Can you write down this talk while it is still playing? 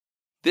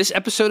This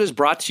episode is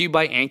brought to you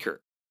by Anchor.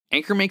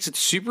 Anchor makes it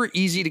super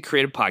easy to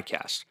create a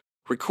podcast.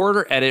 Record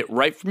or edit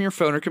right from your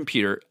phone or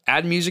computer,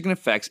 add music and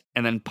effects,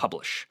 and then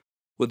publish.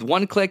 With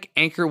one click,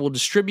 Anchor will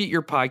distribute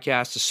your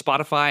podcast to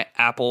Spotify,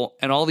 Apple,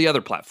 and all the other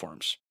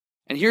platforms.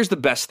 And here's the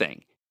best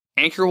thing.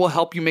 Anchor will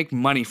help you make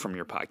money from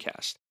your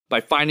podcast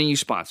by finding you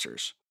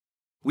sponsors.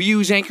 We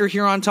use Anchor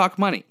here on Talk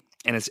Money,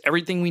 and it's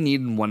everything we need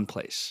in one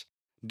place.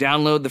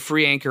 Download the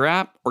free Anchor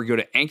app or go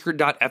to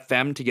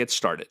anchor.fm to get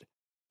started.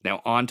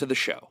 Now on to the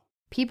show.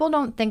 People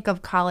don't think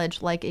of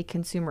college like a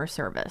consumer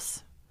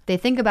service. They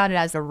think about it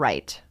as a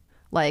right.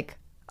 Like,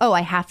 oh,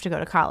 I have to go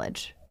to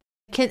college.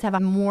 Kids have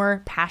a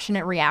more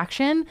passionate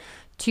reaction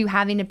to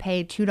having to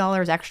pay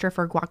 $2 extra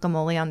for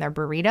guacamole on their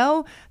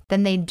burrito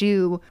than they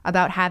do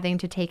about having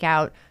to take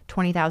out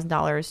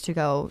 $20,000 to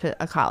go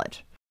to a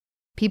college.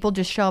 People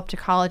just show up to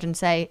college and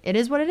say, it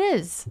is what it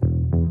is.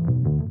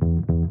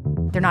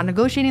 They're not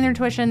negotiating their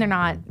tuition. They're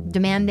not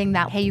demanding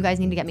that, hey, you guys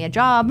need to get me a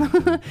job.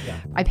 Yeah.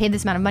 I paid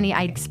this amount of money.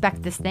 I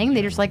expect this thing.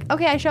 They're just like,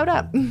 okay, I showed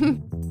up.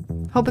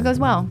 Hope it goes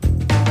well.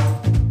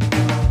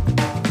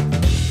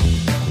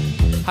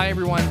 Hi,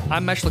 everyone.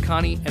 I'm Mesh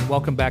Lakhani, and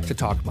welcome back to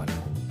Talk Money.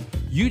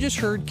 You just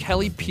heard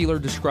Kelly Peeler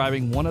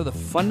describing one of the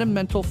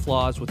fundamental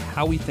flaws with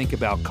how we think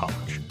about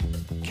college.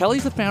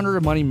 Kelly's the founder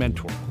of Money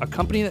Mentor, a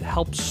company that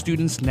helps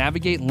students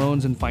navigate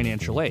loans and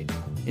financial aid.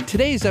 In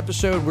today's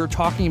episode, we're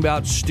talking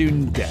about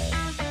student debt.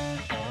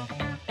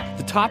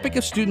 The topic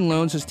of student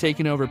loans has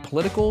taken over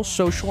political,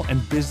 social,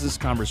 and business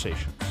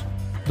conversations.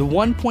 The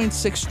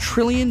 $1.6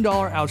 trillion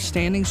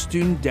outstanding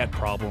student debt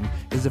problem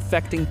is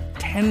affecting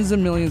tens of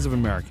millions of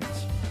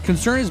Americans.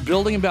 Concern is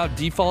building about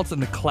defaults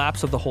and the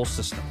collapse of the whole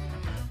system.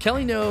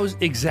 Kelly knows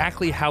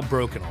exactly how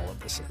broken all of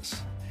this is,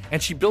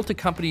 and she built a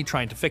company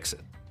trying to fix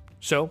it.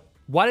 So,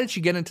 why did she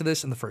get into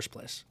this in the first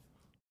place?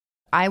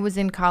 I was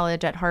in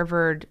college at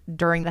Harvard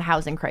during the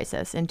housing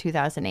crisis in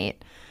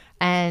 2008.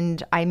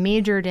 And I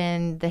majored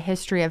in the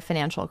history of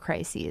financial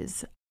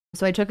crises.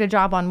 So I took a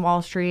job on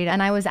Wall Street,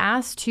 and I was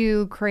asked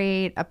to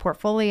create a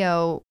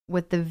portfolio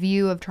with the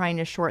view of trying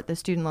to short the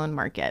student loan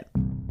market.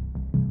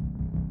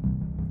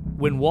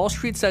 When Wall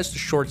Street says to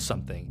short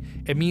something,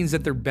 it means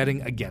that they're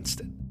betting against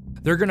it.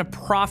 They're going to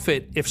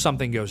profit if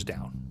something goes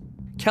down.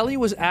 Kelly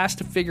was asked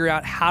to figure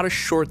out how to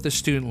short the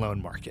student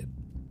loan market,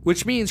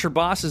 which means her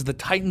bosses, the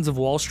titans of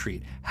Wall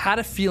Street, had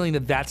a feeling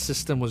that that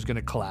system was going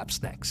to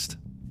collapse next.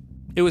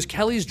 It was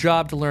Kelly's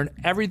job to learn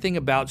everything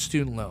about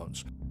student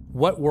loans,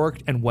 what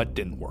worked and what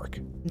didn't work.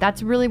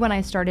 That's really when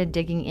I started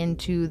digging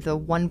into the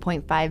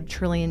 $1.5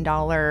 trillion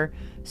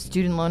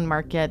student loan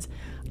market.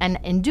 And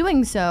in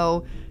doing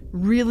so,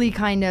 really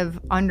kind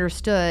of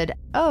understood,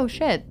 oh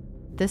shit,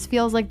 this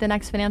feels like the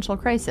next financial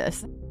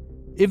crisis.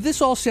 If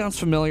this all sounds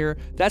familiar,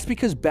 that's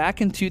because back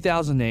in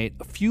 2008,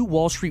 a few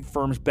Wall Street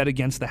firms bet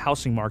against the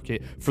housing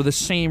market for the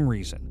same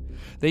reason.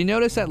 They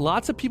noticed that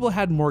lots of people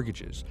had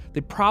mortgages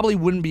they probably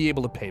wouldn't be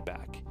able to pay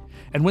back.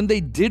 And when they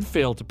did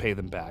fail to pay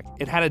them back,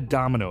 it had a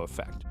domino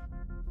effect.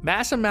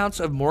 Mass amounts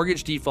of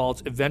mortgage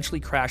defaults eventually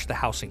crashed the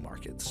housing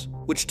markets,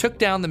 which took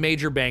down the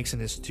major banks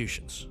and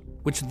institutions,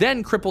 which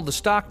then crippled the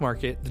stock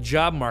market, the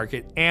job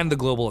market, and the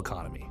global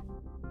economy.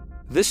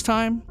 This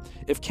time,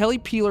 if Kelly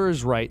Peeler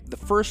is right, the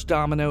first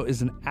domino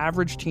is an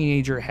average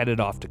teenager headed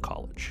off to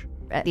college.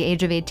 At the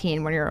age of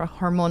 18, when you're a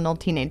hormonal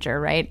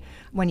teenager, right?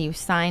 When you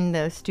sign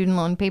the student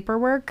loan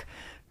paperwork,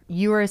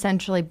 you are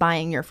essentially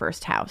buying your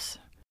first house.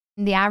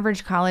 The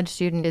average college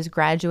student is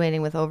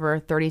graduating with over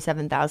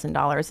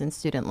 $37,000 in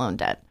student loan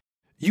debt.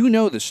 You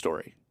know this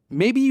story.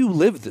 Maybe you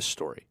live this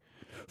story.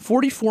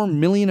 44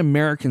 million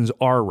Americans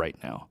are right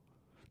now.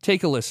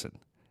 Take a listen.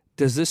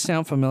 Does this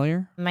sound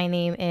familiar? My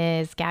name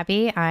is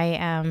Gabby. I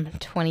am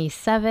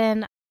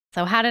 27.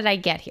 So how did I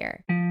get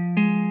here?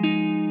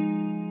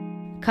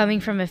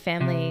 Coming from a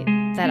family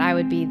that I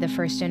would be the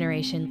first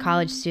generation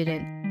college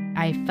student,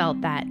 I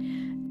felt that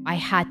I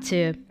had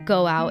to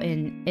go out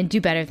and do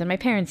better than my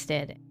parents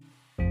did.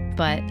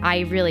 But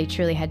I really,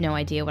 truly had no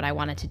idea what I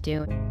wanted to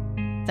do.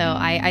 So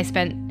I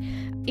spent,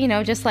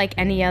 just like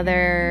any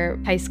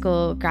other high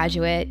school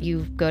graduate,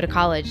 you go to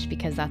college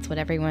because that's what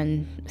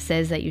everyone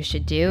says that you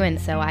should do. And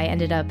so I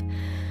ended up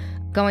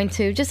going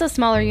to just a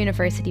smaller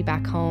university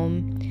back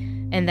home.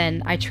 And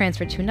then I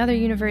transferred to another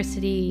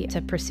university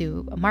to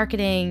pursue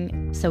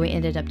marketing. So we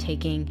ended up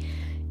taking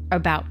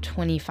about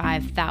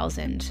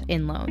 $25,000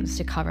 in loans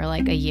to cover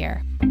like a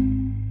year,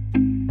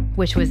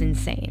 which was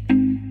insane.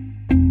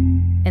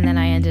 And then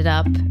I ended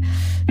up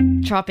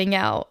dropping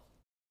out.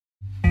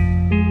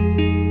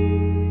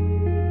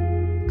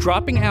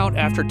 Dropping out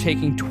after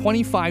taking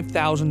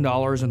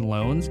 $25,000 in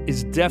loans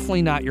is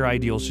definitely not your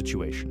ideal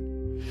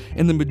situation.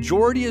 And the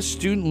majority of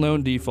student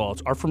loan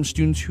defaults are from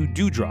students who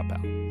do drop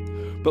out.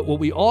 But what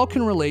we all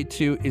can relate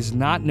to is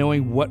not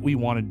knowing what we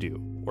want to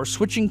do, or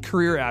switching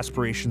career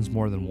aspirations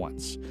more than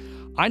once.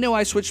 I know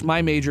I switched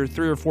my major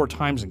 3 or 4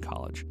 times in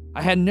college.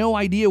 I had no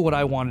idea what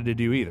I wanted to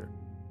do either.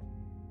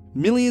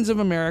 Millions of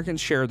Americans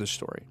share this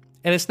story.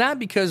 And it's not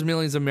because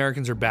millions of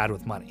Americans are bad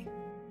with money.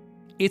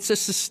 It's a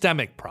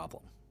systemic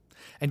problem.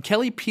 And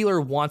Kelly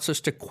Peeler wants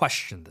us to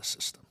question the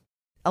system.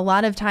 A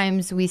lot of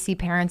times we see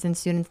parents and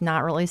students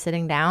not really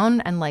sitting down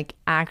and like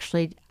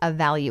actually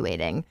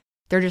evaluating.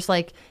 They're just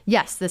like,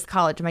 yes, this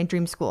college, my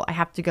dream school, I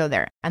have to go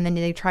there. And then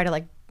they try to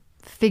like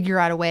figure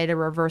out a way to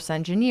reverse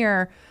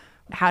engineer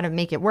how to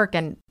make it work.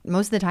 And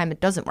most of the time it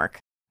doesn't work.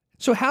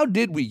 So how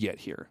did we get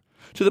here?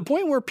 To the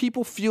point where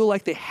people feel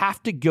like they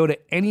have to go to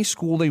any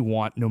school they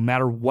want, no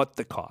matter what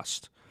the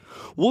cost.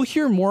 We'll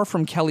hear more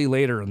from Kelly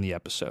later in the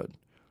episode,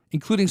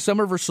 including some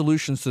of her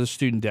solutions to the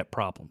student debt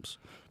problems.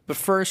 But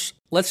first,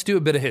 let's do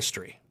a bit of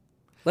history.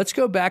 Let's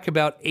go back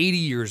about 80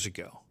 years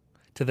ago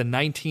to the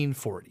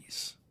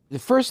 1940s. The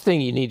first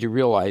thing you need to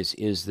realize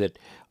is that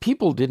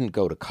people didn't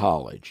go to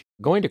college.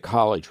 Going to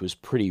college was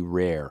pretty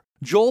rare.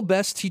 Joel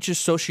Best teaches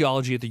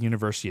sociology at the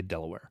University of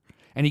Delaware,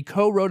 and he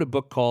co-wrote a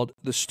book called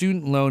The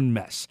Student Loan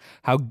Mess: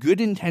 How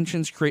Good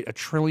Intentions Create a $1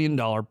 trillion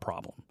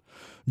Problem.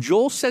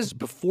 Joel says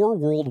before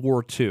World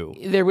War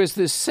II, there was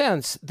this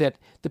sense that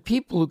the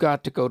people who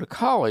got to go to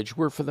college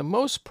were, for the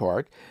most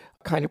part,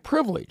 kind of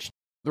privileged.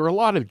 There were a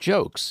lot of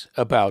jokes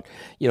about,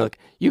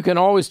 you can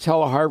always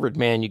tell a Harvard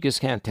man, you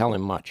just can't tell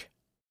him much.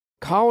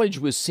 College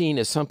was seen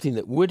as something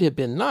that would have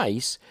been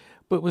nice,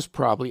 but was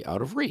probably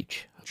out of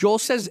reach. Joel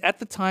says at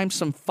the time,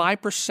 some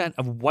 5%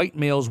 of white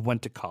males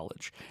went to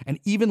college, and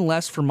even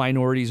less for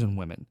minorities and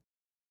women.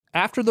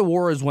 After the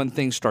war is when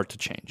things start to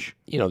change.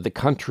 The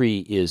country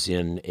is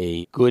in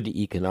a good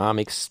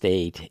economic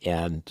state,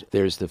 and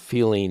there's the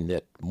feeling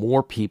that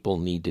more people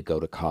need to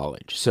go to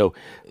college. So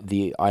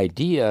the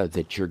idea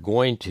that you're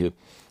going to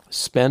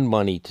spend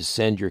money to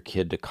send your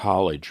kid to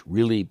college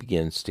really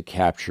begins to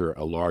capture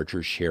a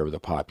larger share of the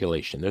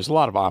population. There's a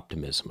lot of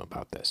optimism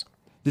about this.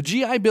 The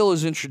GI Bill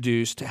is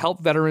introduced to help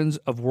veterans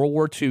of World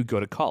War II go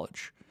to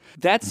college.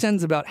 That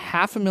sends about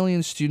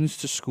 500,000 students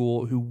to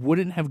school who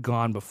wouldn't have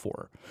gone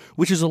before,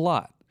 which is a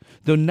lot,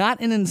 though not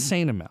an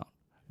insane amount.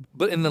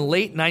 But in the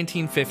late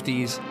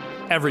 1950s,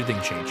 everything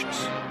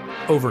changes,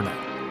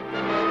 overnight.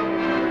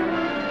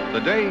 The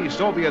day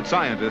Soviet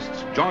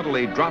scientists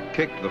jauntily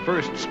drop-kicked the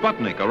first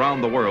Sputnik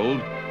around the world,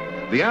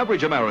 the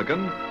average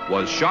American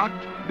was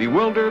shocked,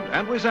 bewildered,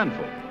 and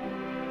resentful.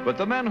 But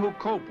the men who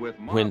cope with...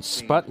 When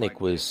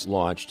Sputnik was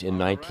launched in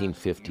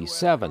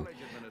 1957,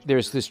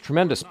 there's this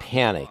tremendous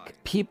panic.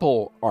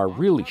 People are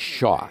really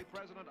shocked.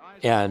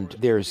 And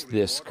there's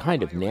this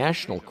kind of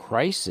national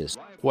crisis.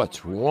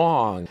 What's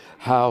wrong?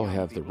 How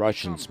have the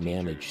Russians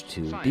managed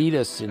to beat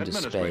us into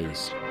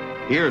space?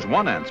 Here's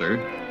one answer.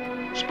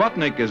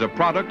 Sputnik is a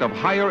product of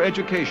higher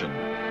education,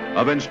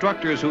 of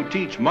instructors who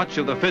teach much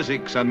of the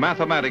physics and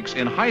mathematics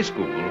in high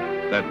school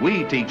that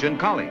we teach in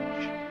college.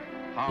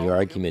 The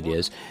argument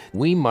is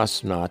we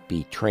must not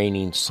be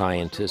training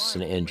scientists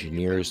and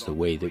engineers the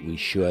way that we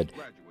should.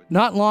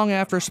 Not long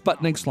after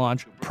Sputnik's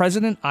launch,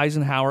 President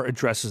Eisenhower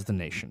addresses the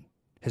nation.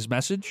 His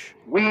message?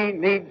 We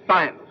need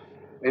science.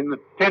 In the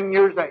 10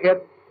 years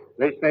ahead,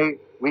 they say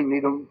we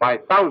need them by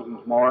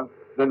thousands more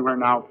than we're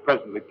now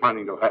presently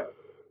planning to have.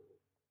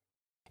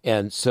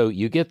 And so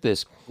you get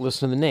this,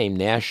 listen to the name,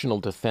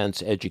 National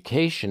Defense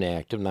Education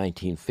Act of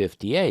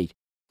 1958.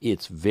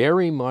 It's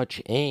very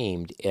much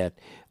aimed at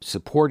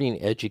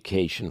supporting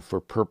education for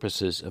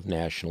purposes of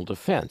national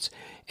defense.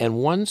 And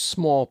one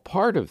small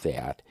part of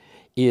that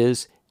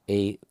is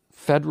a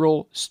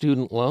federal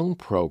student loan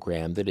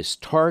program that is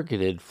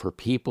targeted for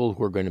people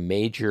who are going to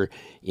major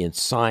in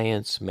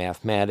science,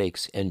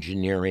 mathematics,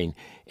 engineering,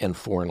 and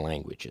foreign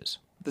languages.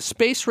 The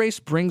space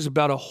race brings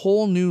about a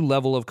whole new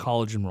level of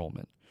college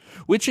enrollment,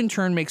 which in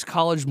turn makes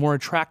college more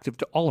attractive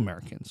to all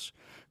Americans.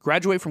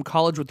 Graduate from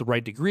college with the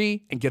right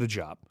degree and get a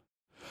job.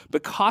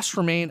 But costs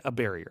remain a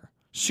barrier.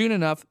 Soon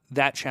enough,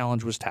 that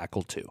challenge was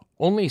tackled too.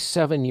 Only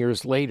 7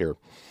 years later,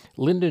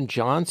 Lyndon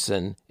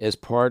Johnson, as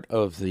part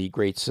of the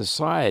Great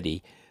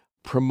Society,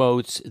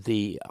 promotes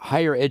the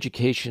Higher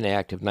Education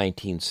Act of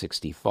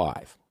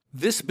 1965.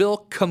 This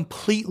bill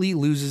completely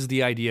loses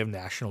the idea of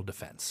national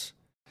defense.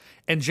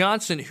 And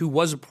Johnson, who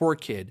was a poor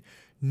kid,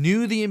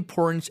 knew the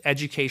importance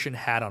education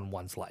had on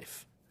one's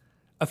life.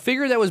 A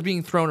figure that was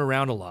being thrown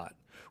around a lot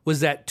was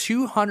that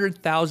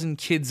 200,000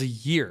 kids a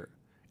year,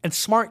 and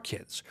smart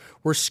kids,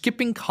 were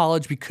skipping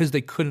college because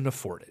they couldn't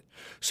afford it.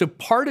 So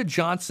part of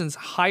Johnson's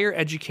Higher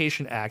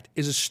Education Act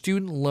is a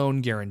student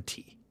loan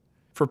guarantee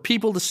for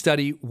people to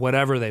study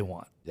whatever they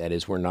want. That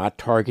is, we're not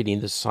targeting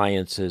the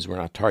sciences, we're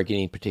not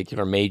targeting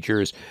particular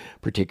majors,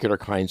 particular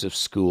kinds of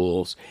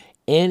schools.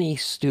 Any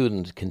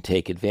student can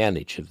take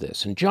advantage of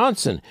this. And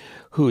Johnson,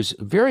 who's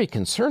very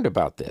concerned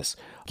about this,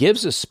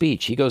 gives a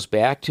speech. He goes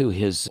back to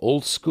his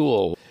old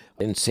school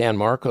in San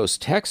Marcos,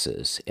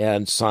 Texas,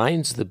 and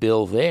signs the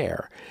bill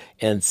there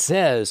and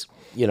says,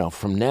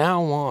 from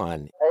now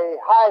on, a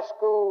high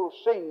school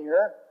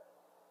senior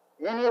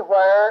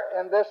anywhere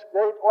in this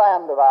great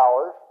land of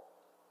ours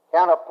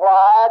can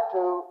apply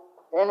to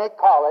any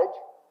college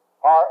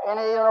or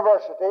any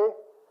university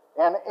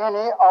in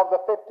any of the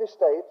 50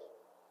 states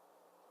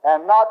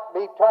and not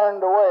be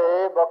turned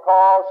away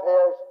because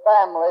his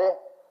family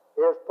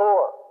is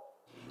poor.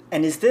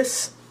 And is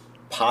this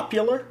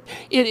popular?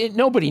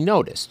 Nobody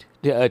noticed.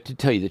 to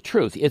tell you the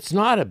truth. It's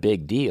not a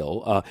big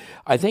deal.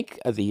 I think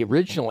the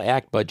original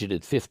act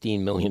budgeted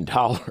 $15 million.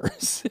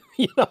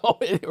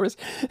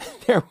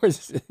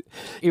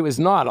 It was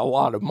not a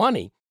lot of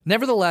money.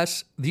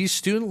 Nevertheless, these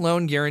student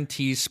loan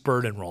guarantees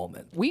spurred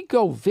enrollment. We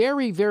go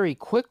very, very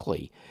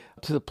quickly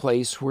to the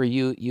place where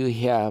you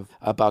have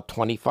about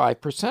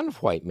 25%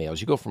 of white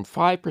males. You go from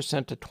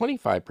 5% to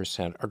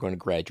 25% are going to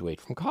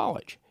graduate from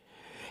college.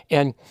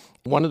 And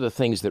one of the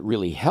things that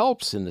really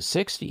helps in the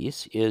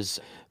 60s is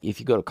if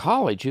you go to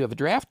college, you have a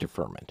draft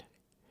deferment.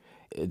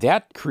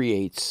 That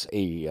creates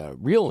a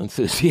real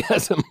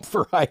enthusiasm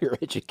for higher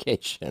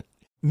education.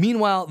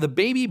 Meanwhile, the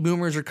baby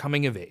boomers are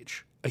coming of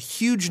age, a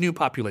huge new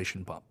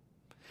population bump.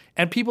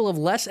 And people of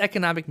less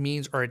economic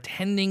means are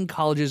attending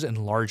colleges in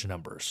large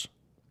numbers.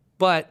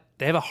 But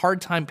they have a hard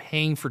time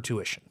paying for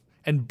tuition,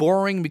 and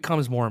borrowing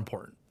becomes more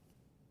important.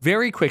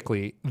 Very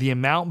quickly, the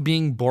amount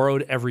being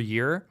borrowed every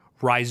year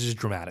rises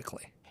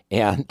dramatically.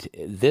 And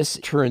this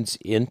turns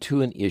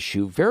into an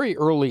issue very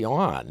early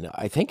on.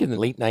 I think in the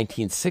late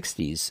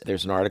 1960s,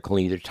 there's an article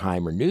in either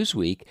Time or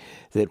Newsweek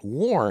that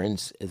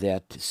warns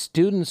that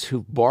students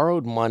who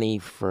borrowed money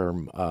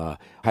from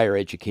Higher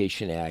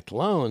Education Act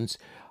loans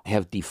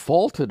have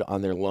defaulted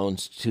on their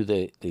loans to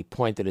the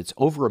point that it's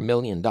over $1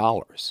 million.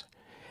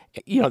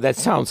 That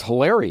sounds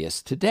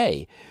hilarious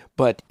today,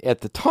 but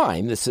at the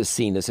time, this is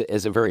seen as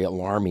a very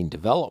alarming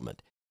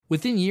development.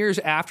 Within years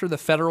after the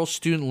federal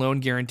student loan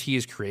guarantee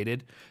is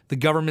created, the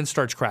government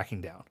starts cracking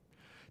down,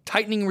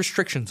 tightening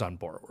restrictions on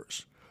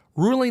borrowers,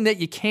 ruling that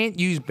you can't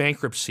use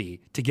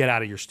bankruptcy to get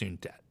out of your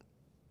student debt.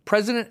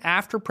 President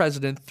after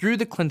president through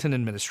the Clinton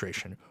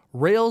administration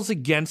rails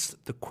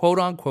against the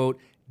quote-unquote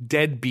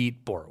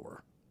deadbeat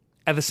borrower.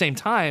 At the same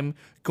time,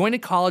 going to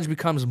college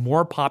becomes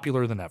more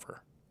popular than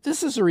ever.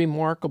 This is a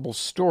remarkable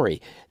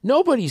story.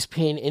 Nobody's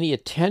paying any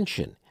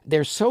attention.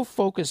 They're so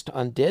focused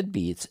on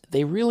deadbeats,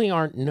 they really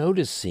aren't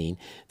noticing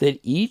that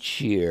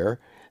each year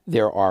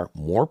there are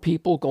more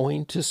people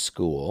going to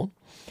school,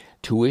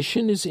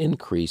 tuition is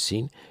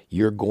increasing,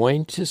 you're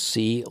going to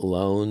see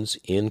loans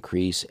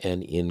increase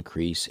and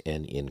increase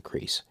and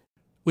increase.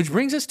 Which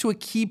brings us to a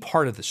key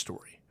part of the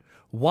story.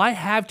 Why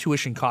have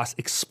tuition costs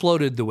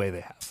exploded the way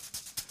they have?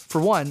 For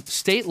one,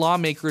 state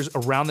lawmakers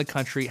around the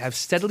country have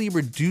steadily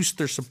reduced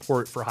their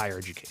support for higher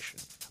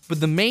education. But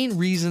the main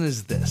reason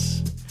is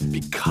this.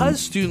 Because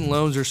student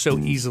loans are so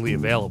easily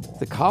available,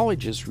 the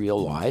colleges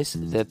realize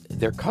that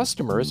their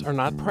customers are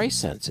not price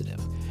sensitive.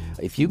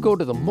 If you go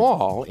to the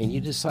mall and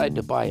you decide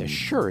to buy a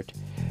shirt,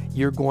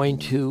 you're going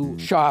to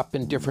shop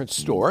in different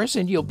stores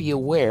and you'll be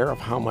aware of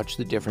how much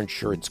the different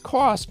shirts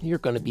cost, and you're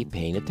going to be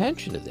paying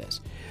attention to this.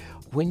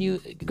 When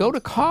you go to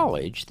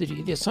college,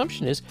 the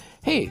assumption is,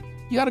 hey,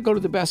 you got to go to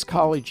the best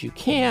college you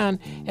can,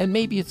 and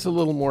maybe it's a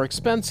little more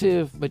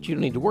expensive, but you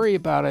don't need to worry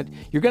about it.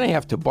 You're going to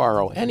have to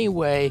borrow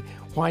anyway.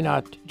 Why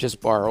not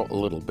just borrow a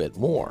little bit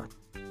more?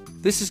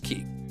 This is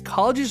key.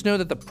 Colleges know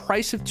that the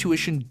price of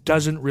tuition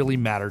doesn't really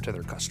matter to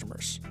their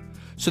customers.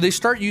 So they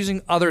start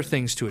using other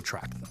things to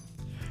attract them.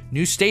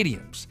 New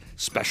stadiums,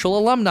 special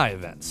alumni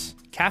events,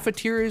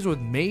 cafeterias with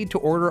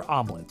made-to-order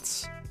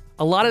omelets.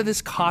 A lot of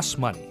this costs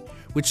money,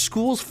 which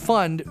schools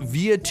fund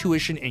via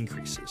tuition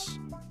increases.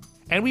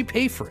 And we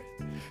pay for it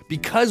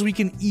because we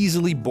can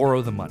easily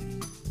borrow the money.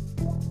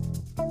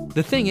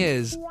 The thing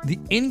is, the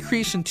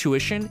increase in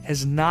tuition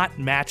has not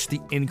matched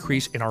the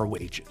increase in our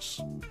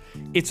wages.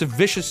 It's a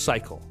vicious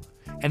cycle,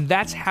 and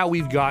that's how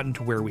we've gotten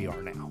to where we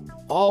are now.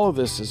 All of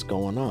this is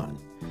going on.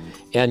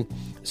 And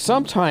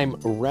sometime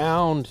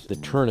around the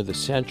turn of the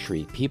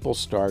century, people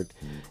start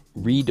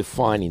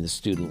redefining the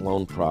student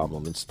loan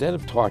problem. Instead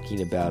of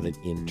talking about it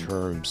in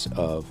terms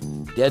of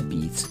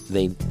deadbeats,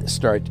 they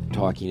start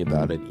talking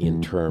about it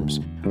in terms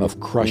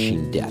of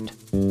crushing debt.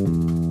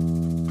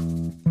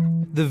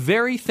 The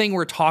very thing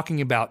we're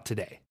talking about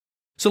today.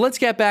 So let's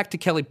get back to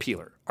Kelly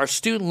Peeler, our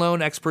student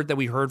loan expert that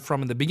we heard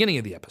from in the beginning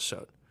of the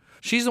episode.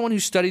 She's the one who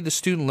studied the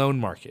student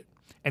loan market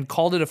and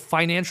called it a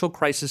financial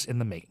crisis in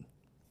the making.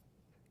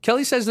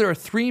 Kelly says there are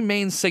three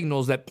main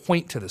signals that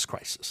point to this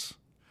crisis.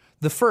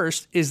 The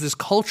first is this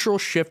cultural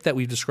shift that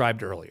we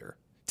described earlier.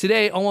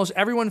 Today, almost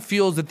everyone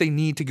feels that they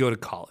need to go to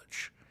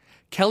college.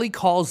 Kelly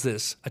calls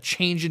this a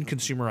change in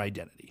consumer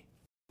identity.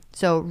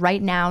 So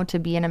right now, to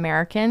be an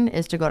American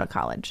is to go to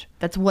college.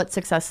 That's what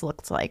success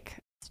looks like.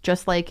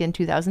 Just like in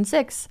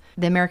 2006,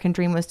 the American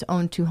dream was to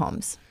own 2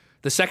 homes.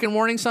 The second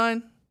warning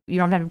sign? You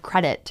don't have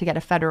credit to get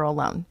a federal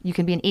loan. You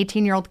can be an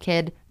 18-year-old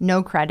kid,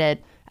 no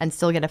credit, and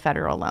still get a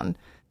federal loan.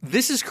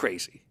 This is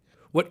crazy.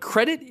 What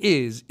credit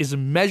is a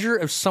measure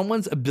of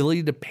someone's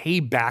ability to pay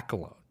back a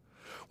loan.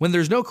 When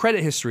there's no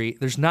credit history,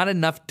 there's not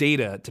enough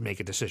data to make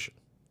a decision.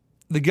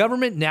 The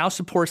government now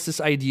supports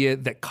this idea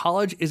that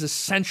college is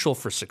essential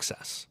for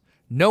success.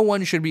 No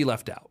one should be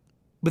left out.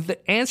 But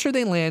the answer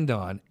they land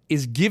on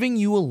is giving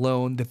you a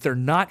loan that they're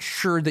not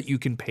sure that you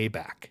can pay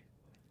back.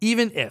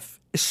 Even if,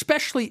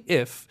 especially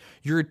if,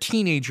 you're a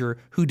teenager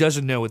who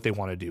doesn't know what they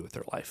want to do with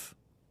their life.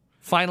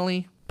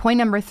 Finally, point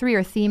number 3,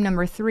 or theme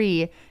number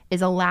 3,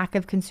 is a lack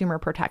of consumer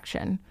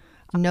protection.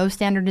 no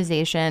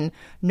standardization,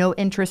 no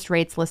interest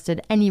rates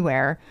listed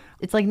anywhere.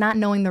 It's like not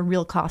knowing the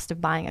real cost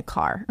of buying a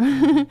car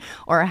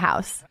or a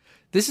house.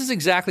 This is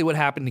exactly what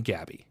happened to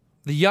Gabby,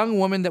 the young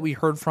woman that we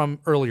heard from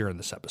earlier in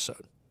this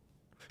episode.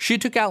 She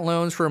took out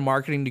loans for a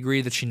marketing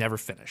degree that she never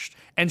finished.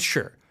 And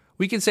sure,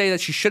 we can say that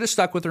she should have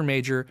stuck with her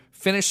major,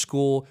 finished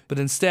school, but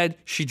instead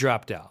she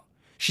dropped out.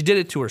 She did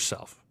it to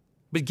herself.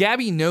 But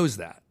Gabby knows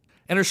that,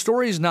 and her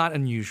story is not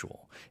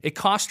unusual. It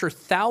cost her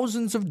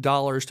thousands of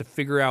dollars to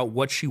figure out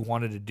what she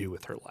wanted to do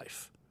with her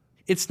life.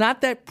 It's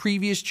not that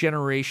previous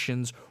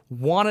generations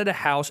wanted a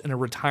house and a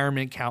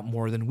retirement account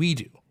more than we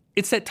do.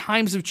 It's that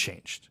times have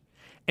changed,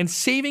 and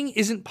saving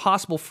isn't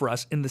possible for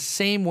us in the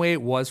same way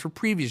it was for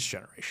previous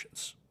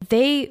generations.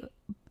 They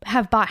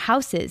have bought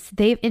houses.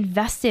 They've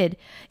invested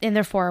in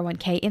their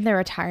 401k, in their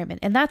retirement.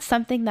 And that's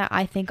something that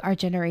I think our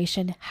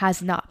generation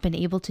has not been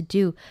able to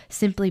do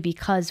simply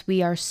because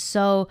we are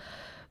so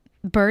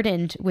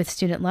burdened with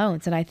student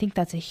loans. And I think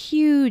that's a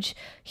huge,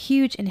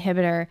 huge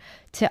inhibitor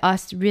to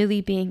us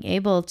really being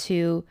able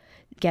to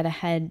get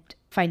ahead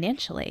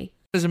financially.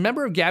 As a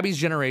member of Gabby's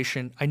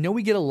generation, I know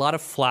we get a lot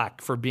of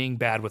flack for being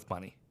bad with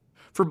money,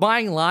 for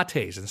buying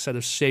lattes instead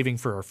of saving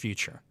for our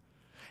future.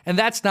 And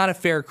that's not a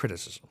fair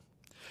criticism.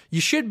 You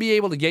should be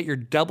able to get your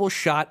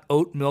double-shot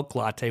oat milk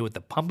latte with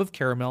a pump of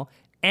caramel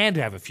and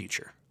have a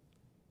future.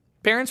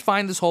 Parents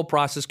find this whole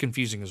process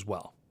confusing as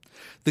well.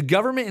 The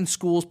government and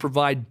schools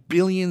provide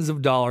billions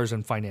of dollars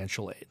in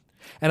financial aid,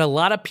 and a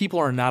lot of people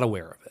are not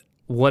aware of it.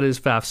 What is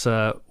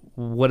FAFSA?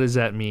 What does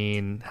that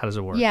mean? How does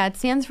it work? Yeah, it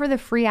stands for the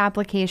Free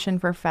Application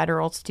for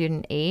Federal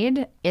Student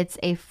Aid. It's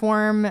a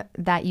form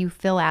that you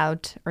fill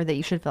out, or that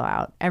you should fill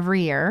out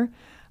every year,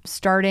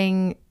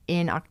 starting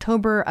in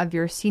October of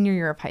your senior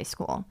year of high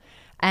school.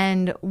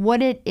 And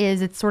what it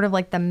is, it's sort of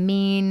like the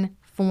main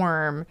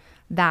form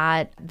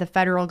that the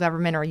federal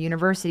government or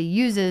university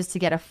uses to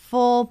get a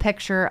full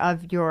picture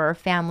of your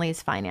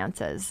family's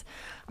finances.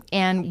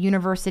 And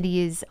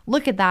universities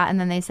look at that and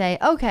then they say,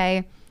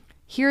 okay,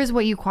 here's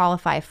what you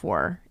qualify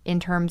for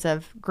in terms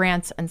of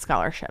grants and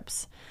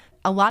scholarships.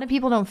 A lot of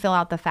people don't fill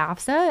out the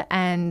FAFSA,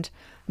 and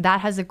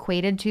that has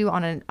equated to,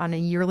 on a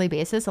yearly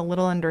basis, a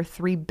little under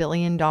 $3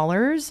 billion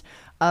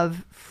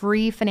of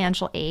free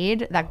financial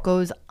aid that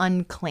goes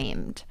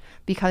unclaimed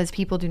because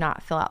people do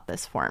not fill out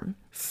this form.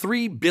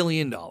 $3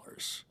 billion.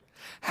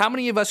 How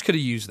many of us could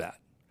have used that?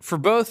 For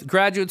both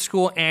graduate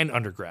school and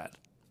undergrad.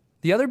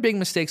 The other big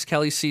mistakes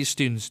Kelly sees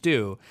students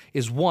do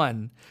is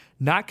 1,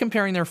 not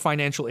comparing their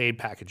financial aid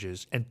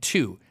packages, and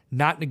 2,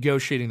 not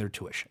negotiating their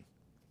tuition.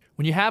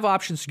 When you have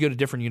options to go to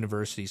different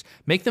universities,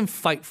 make them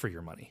fight for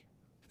your money.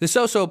 This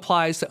also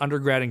applies to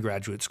undergrad and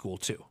graduate school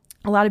too.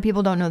 A lot of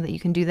people don't know that you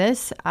can do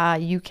this.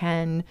 You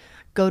can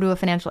go to a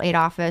financial aid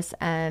office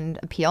and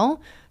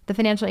appeal the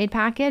financial aid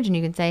package, and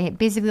you can say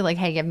basically like,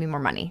 hey, give me more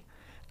money.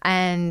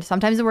 And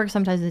sometimes it works,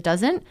 sometimes it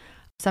doesn't.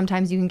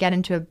 Sometimes you can get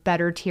into a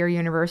better tier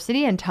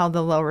university and tell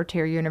the lower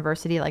tier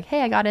university like,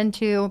 hey, I got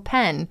into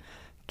Penn.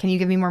 Can you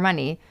give me more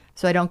money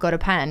so I don't go to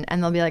Penn?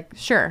 And they'll be like,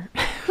 sure.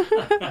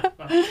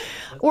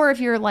 Or if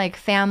you're like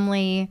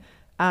family,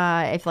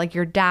 if like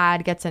your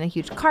dad gets in a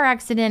huge car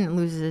accident and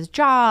loses his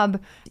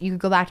job, you could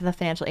go back to the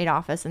financial aid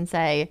office and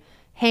say,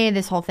 hey,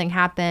 this whole thing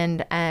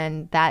happened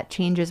and that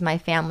changes my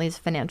family's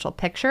financial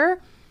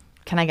picture.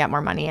 Can I get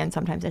more money? And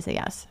sometimes they say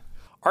yes.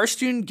 Our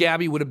student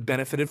Gabby would have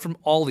benefited from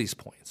all these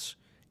points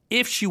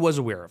if she was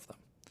aware of them,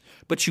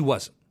 but she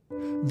wasn't.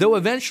 Though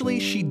eventually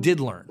she did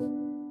learn.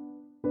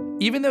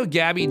 Even though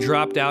Gabby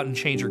dropped out and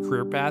changed her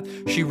career path,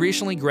 she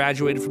recently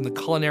graduated from the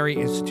Culinary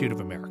Institute of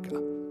America.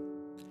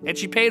 And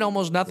she paid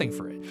almost nothing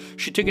for it.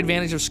 She took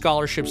advantage of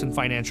scholarships and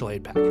financial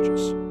aid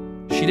packages.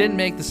 She didn't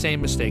make the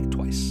same mistake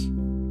twice.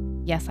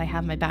 Yes, I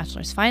have my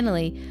bachelor's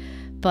finally,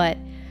 but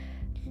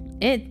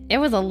it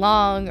was a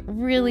long,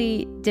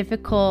 really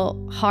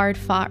difficult,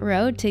 hard-fought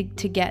road to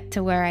get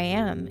to where I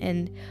am.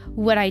 And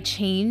would I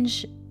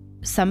change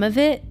some of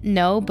it?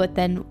 No, but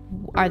then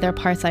are there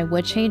parts I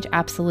would change?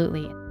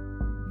 Absolutely.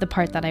 The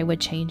part that I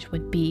would change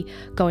would be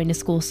going to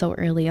school so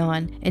early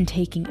on and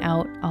taking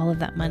out all of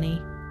that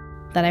money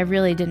that I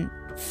really didn't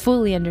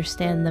fully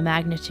understand the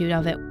magnitude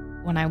of it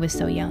when I was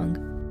so young.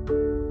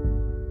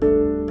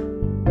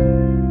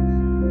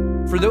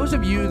 For those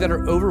of you that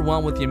are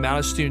overwhelmed with the amount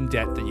of student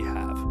debt that you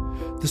have,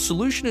 the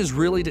solution is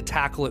really to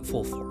tackle it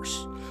full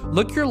force.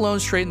 Look your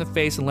loans straight in the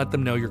face and let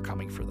them know you're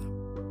coming for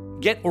them.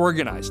 Get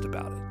organized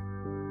about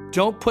it.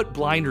 Don't put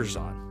blinders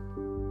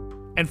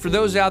on. And for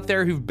those out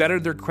there who've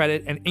bettered their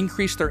credit and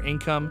increased their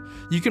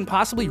income, you can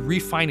possibly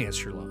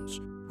refinance your loans,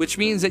 which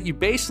means that you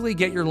basically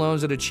get your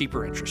loans at a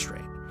cheaper interest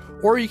rate.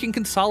 Or you can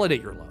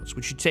consolidate your loans,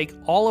 which you take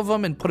all of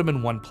them and put them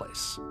in one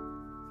place.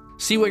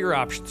 See what your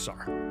options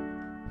are.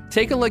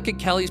 Take a look at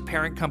Kelly's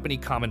parent company,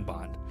 Common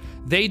Bond.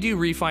 They do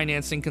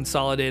refinancing,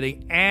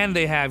 consolidating, and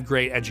they have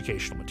great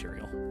educational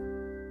material.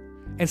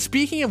 And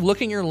speaking of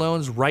looking your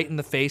loans right in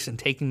the face and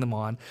taking them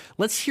on,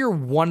 let's hear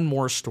one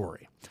more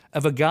story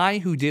of a guy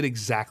who did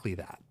exactly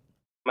that.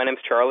 My name's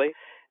Charlie,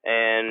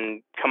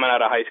 and coming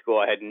out of high school,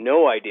 I had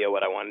no idea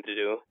what I wanted to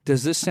do.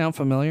 Does this sound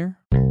familiar?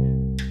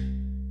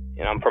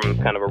 I'm from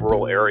kind of a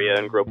rural area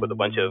and grew up with a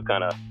bunch of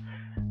kind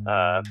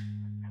of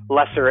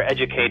lesser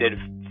educated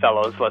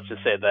fellows, let's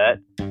just say that.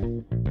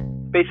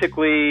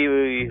 Basically,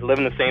 we live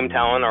in the same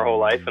town our whole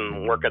life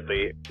and work at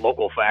the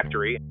local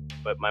factory.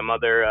 But my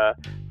mother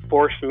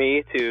forced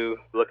me to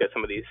look at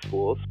some of these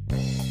schools.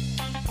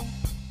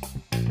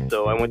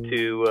 So I went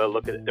to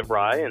look at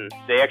DeVry, and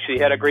they actually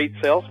had a great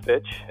sales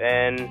pitch.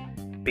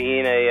 And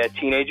being a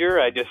teenager,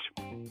 I didn't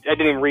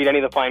even read any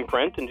of the fine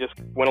print and just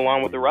went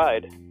along with the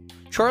ride.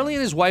 Charlie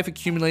and his wife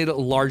accumulated a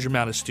large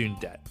amount of student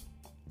debt.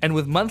 And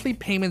with monthly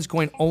payments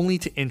going only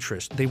to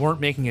interest, they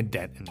weren't making a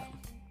dent in them.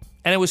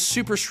 And it was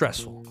super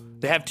stressful.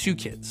 They have 2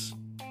 kids.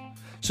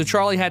 So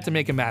Charlie had to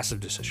make a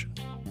massive decision.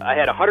 I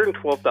had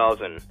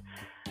 $112,000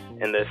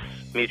 in this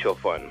mutual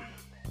fund.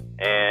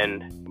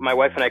 And my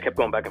wife and I kept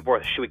going back and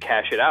forth. Should we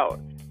cash it out?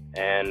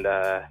 And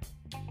I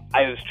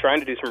was trying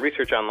to do some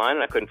research online,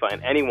 and I couldn't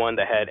find anyone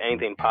that had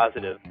anything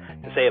positive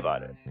to say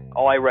about it.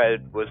 All I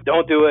read was,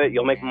 don't do it,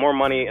 you'll make more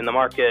money in the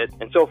market,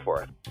 and so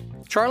forth.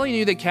 Charlie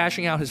knew that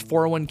cashing out his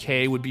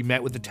 401k would be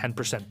met with a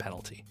 10%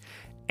 penalty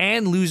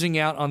and losing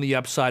out on the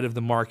upside of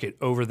the market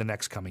over the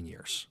next coming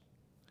years.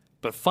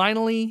 But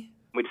finally,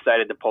 we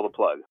decided to pull the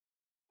plug.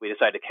 We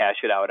decided to cash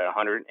it out at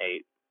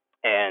 108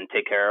 and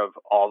take care of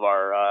all of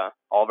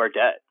our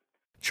debt.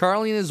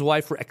 Charlie and his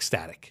wife were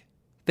ecstatic.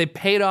 They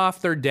paid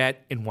off their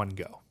debt in one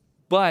go.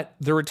 But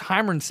their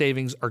retirement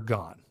savings are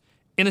gone.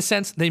 In a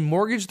sense, they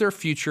mortgaged their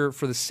future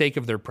for the sake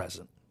of their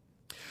present.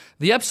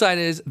 The upside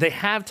is they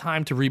have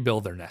time to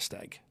rebuild their nest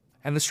egg,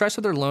 and the stress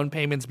of their loan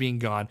payments being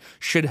gone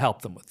should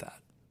help them with that.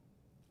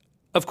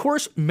 Of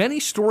course, many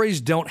stories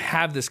don't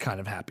have this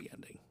kind of happy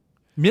ending.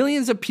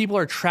 Millions of people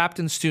are trapped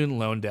in student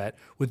loan debt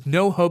with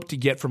no hope to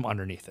get from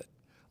underneath it,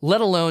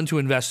 let alone to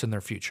invest in their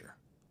future.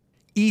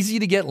 Easy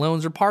to get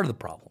loans are part of the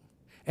problem,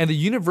 and the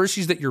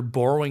universities that you're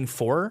borrowing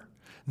for,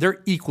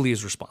 they're equally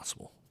as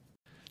responsible.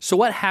 So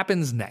what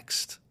happens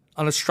next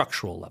on a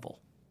structural level?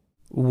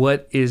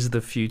 What is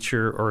the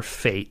future or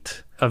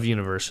fate of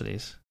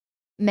universities?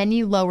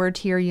 Many lower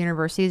tier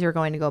universities are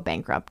going to go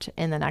bankrupt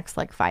in the next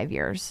 5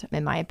 years,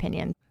 in my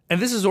opinion. And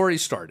this has already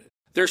started.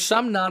 There's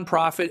some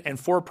nonprofit and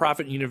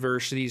for-profit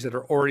universities that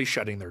are already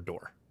shutting their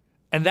door.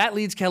 And that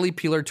leads Kelly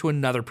Peeler to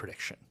another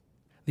prediction: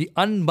 the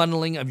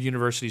unbundling of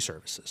university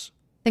services.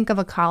 Think of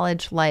a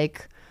college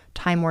like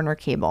Time Warner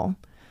Cable,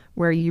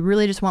 where you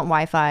really just want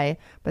Wi-Fi,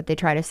 but they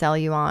try to sell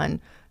you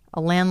on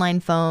a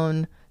landline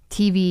phone,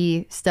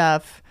 TV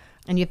stuff,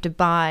 and you have to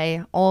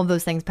buy all of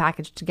those things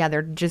packaged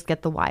together to just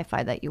get the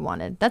Wi-Fi that you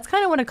wanted. That's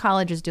kind of what a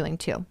college is doing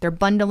too. They're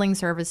bundling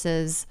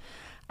services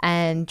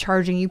and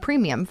charging you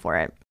premium for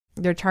it.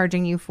 They're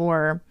charging you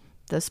for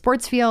the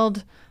sports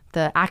field,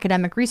 the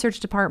academic research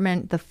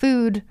department, the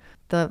food,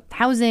 the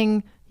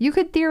housing. You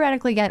could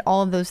theoretically get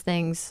all of those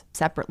things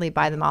separately,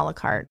 buy them a la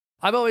carte.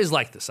 I've always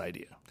liked this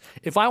idea.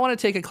 If I want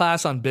to take a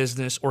class on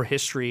business or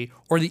history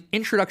or the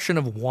introduction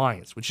of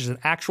wines, which is an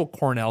actual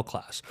Cornell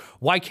class,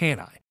 why can't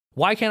I?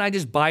 Why can't I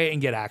just buy it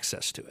and get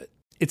access to it?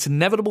 It's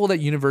inevitable that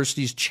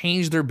universities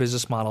change their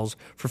business models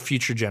for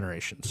future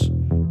generations.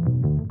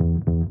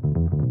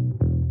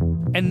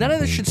 And none of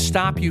this should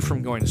stop you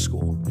from going to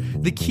school.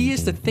 The key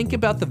is to think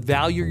about the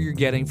value you're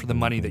getting for the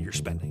money that you're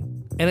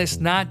spending. And it's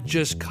not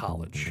just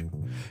college.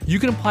 You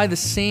can apply the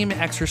same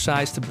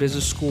exercise to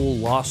business school,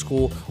 law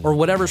school, or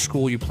whatever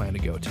school you plan to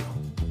go to.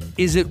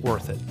 Is it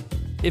worth it?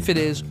 If it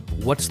is,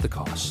 what's the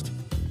cost?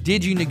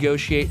 Did you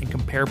negotiate and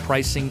compare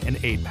pricing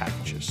and aid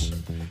packages?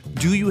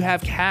 Do you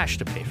have cash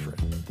to pay for it?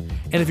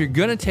 And if you're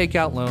going to take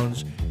out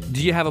loans,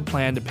 do you have a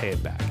plan to pay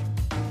it back?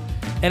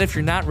 And if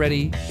you're not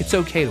ready, it's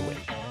okay to wait.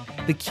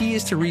 The key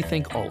is to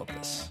rethink all of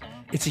this.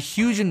 It's a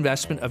huge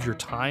investment of your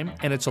time,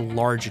 and it's a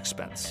large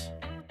expense.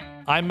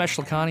 I'm Mesh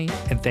Lakhani,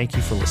 and thank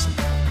you for listening.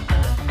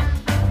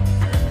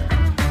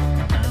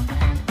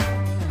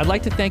 I'd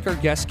like to thank our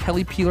guests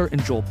Kelly Peeler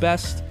and Joel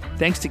Best.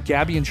 Thanks to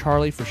Gabby and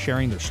Charlie for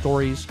sharing their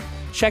stories.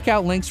 Check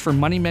out links for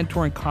Money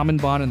Mentor and Common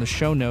Bond in the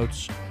show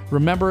notes.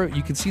 Remember,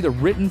 you can see the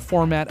written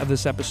format of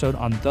this episode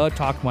on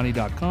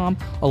thetalkmoney.com,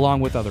 along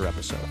with other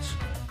episodes.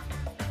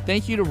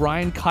 Thank you to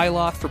Ryan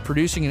Kyloth for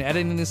producing and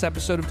editing this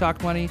episode of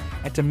Talk Money,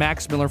 and to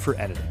Max Miller for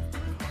editing.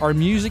 Our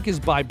music is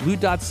by Blue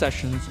Dot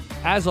Sessions.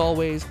 As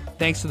always,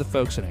 thanks to the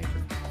folks at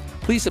Anchor.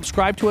 Please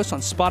subscribe to us on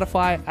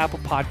Spotify, Apple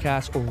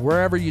Podcasts, or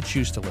wherever you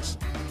choose to listen.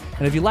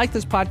 And if you like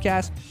this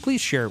podcast, please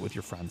share it with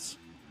your friends.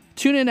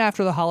 Tune in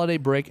after the holiday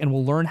break and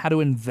we'll learn how to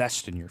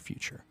invest in your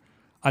future.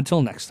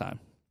 Until next time.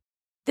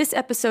 This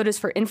episode is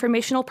for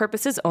informational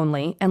purposes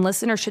only, and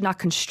listeners should not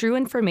construe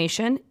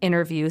information,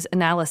 interviews,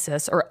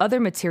 analysis, or other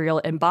material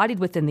embodied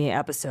within the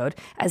episode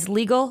as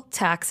legal,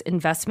 tax,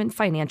 investment,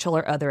 financial,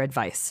 or other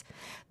advice.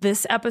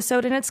 This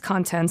episode and its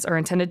contents are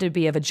intended to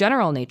be of a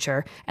general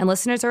nature, and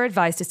listeners are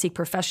advised to seek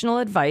professional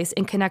advice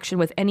in connection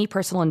with any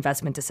personal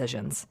investment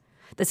decisions.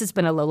 This has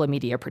been a Lola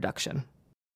Media production.